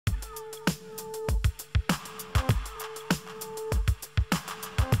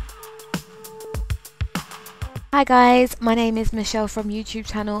Hi guys, my name is Michelle from YouTube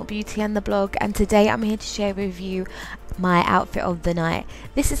channel Beauty and the Blog, and today I'm here to share with you my outfit of the night.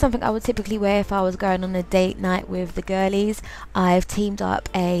 This is something I would typically wear if I was going on a date night with the girlies. I've teamed up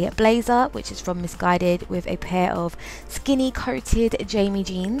a blazer, which is from Misguided, with a pair of skinny coated Jamie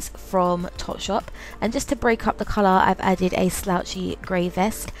jeans from Topshop, and just to break up the colour I've added a slouchy grey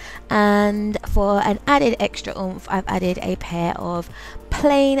vest, and for an added extra oomph I've added a pair of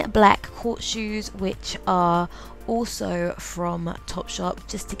plain black court shoes, which are also from Topshop,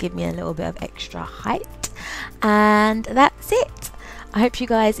 just to give me a little bit of extra height. And that's it. I hope you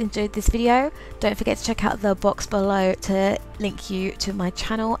guys enjoyed this video. Don't forget to check out the box below to link you to my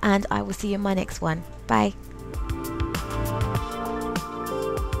channel, and I will see you in my next one. Bye.